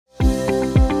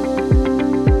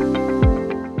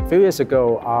few years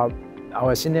ago,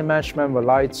 our senior management would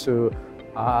like to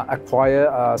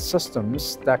acquire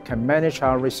systems that can manage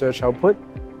our research output,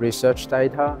 research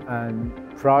data, and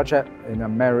project in a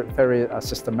very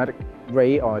systematic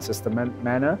way or a systematic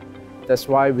manner. That's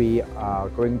why we are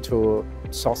going to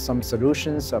source some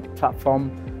solutions, a platform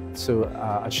to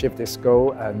achieve this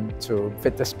goal and to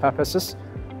fit these purposes.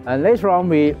 And later on,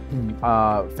 we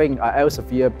think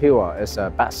Elsevier Pure is the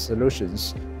best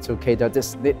solutions to cater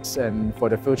these needs and for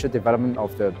the future development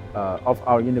of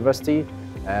our university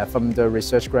from the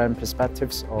research grant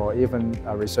perspectives or even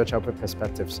research output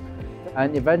perspectives.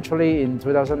 And eventually in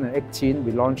 2018,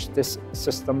 we launched this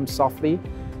system softly,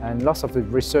 and lots of the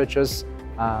researchers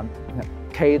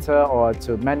cater or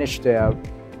to manage their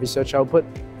research output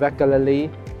regularly.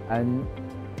 And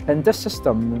in this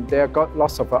system, there got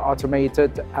lots of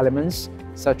automated elements,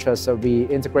 such as we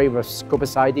integrate with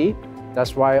Scopus ID.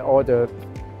 That's why all the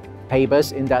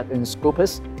papers in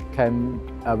Scopus can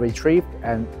retrieve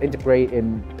and integrate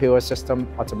in Pure system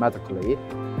automatically.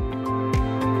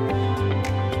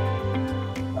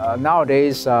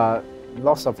 Nowadays,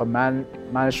 lots of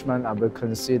management will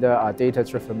consider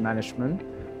data-driven management.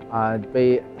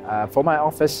 For my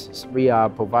office, we are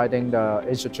providing the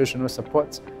institutional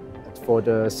support for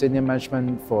the senior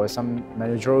management for some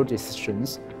managerial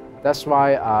decisions. That's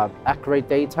why accurate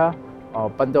data or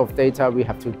bundle of data, we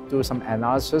have to do some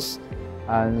analysis.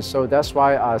 And so that's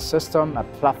why a system, a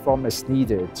platform is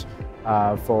needed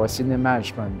for senior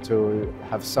management to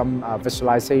have some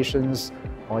visualizations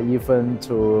or even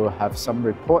to have some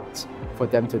reports for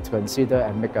them to consider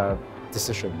and make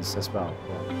decisions as well.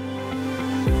 Yeah.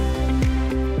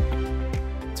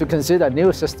 To consider a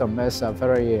new system is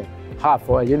very hard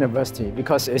for a university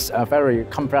because it's a very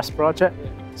complex project.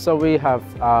 So we have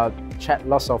checked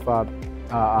lots of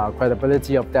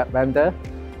credibility of that vendor.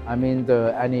 I mean,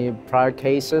 any prior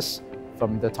cases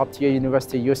from the top-tier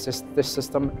university used this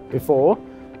system before,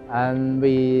 and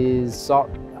we thought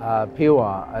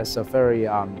Pure as a very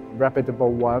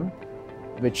reputable one,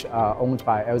 which are owned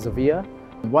by Elsevier.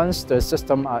 Once the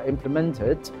system are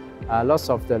implemented, lots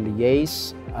of the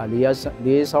liaison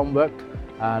work,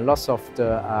 lots of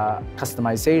the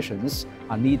customizations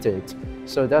are needed.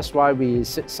 So that's why we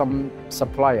seek some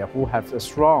supplier who have a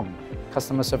strong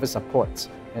customer service support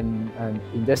in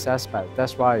this aspect.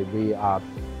 That's why we are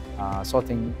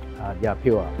sorting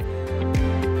Pure.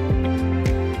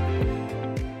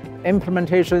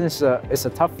 Implementation is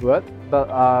a tough word, but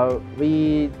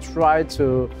we try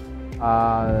to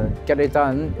get it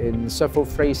done in several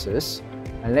phases.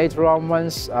 And later on,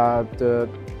 once the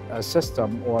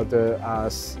system or the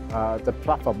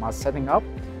platform are setting up,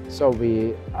 so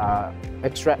we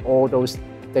extract all those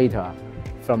data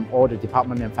from all the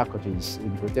departments and faculties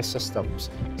into these systems.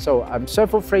 So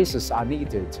several phases are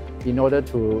needed in order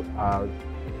to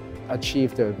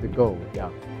achieve the goal.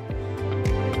 Yeah.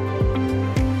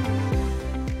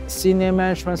 Senior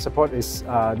management support is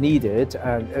needed,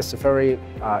 and it's very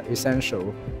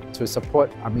essential to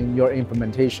support your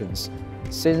implementations.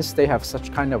 Since they have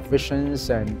such kind of visions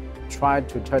and try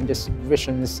to turn these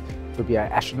visions to be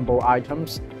actionable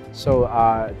items, so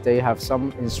they have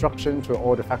some instruction to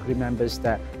all the faculty members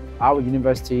that our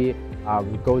university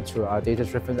will go to a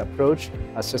data-driven approach,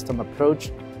 a system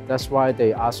approach. That's why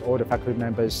they ask all the faculty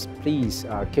members, please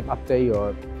keep update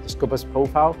your Scopus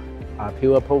profile,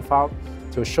 Pure profile,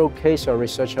 to showcase your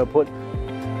research output.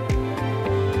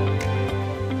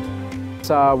 It's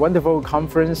a wonderful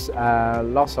conference,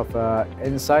 lots of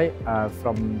insight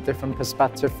from different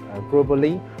perspectives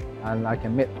globally, and I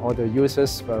can meet all the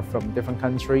users from different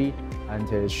countries and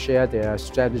to share their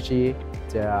strategy,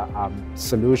 their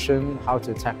solution, how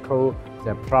to tackle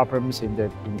their problems in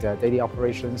their daily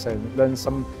operations, and learn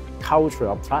some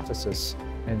cultural practices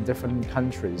in different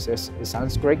countries. It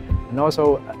sounds great, and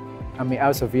also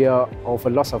Elsevier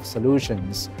offers lots of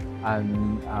solutions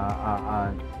and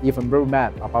even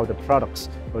roadmap about the products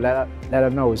to let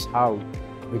us know how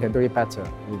we can do it better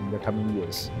in the coming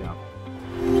years. Yeah.